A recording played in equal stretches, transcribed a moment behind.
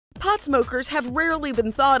pot smokers have rarely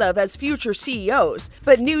been thought of as future CEOs,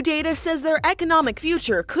 but new data says their economic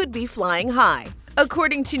future could be flying high.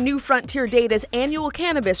 According to New Frontier Data's annual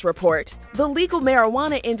cannabis report, the legal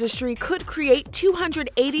marijuana industry could create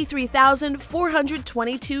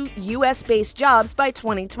 283,422 U.S.-based jobs by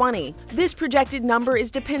 2020. This projected number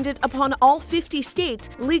is dependent upon all 50 states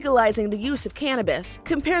legalizing the use of cannabis.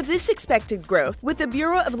 Compare this expected growth with the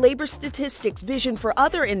Bureau of Labor Statistics' vision for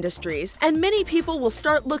other industries, and many people will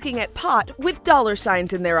start looking at pot with dollar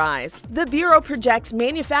signs in their eyes. The Bureau projects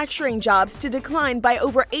manufacturing jobs to decline by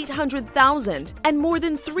over 800,000, and more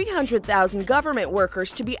than 300,000 government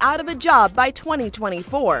workers to be out of a job by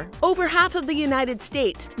 2024. Over half of the United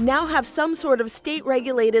States now have some sort of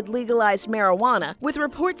state-regulated legalized marijuana, with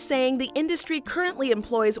reports saying the industry currently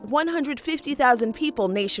employs 150,000 people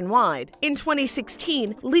nationwide. In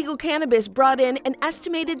 2016, legal cannabis brought in an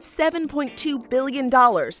estimated $7.2 billion,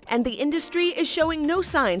 and the industry is showing no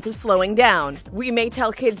signs of slowing down. We may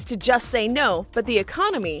tell kids to just say no, but the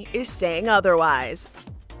economy is saying otherwise.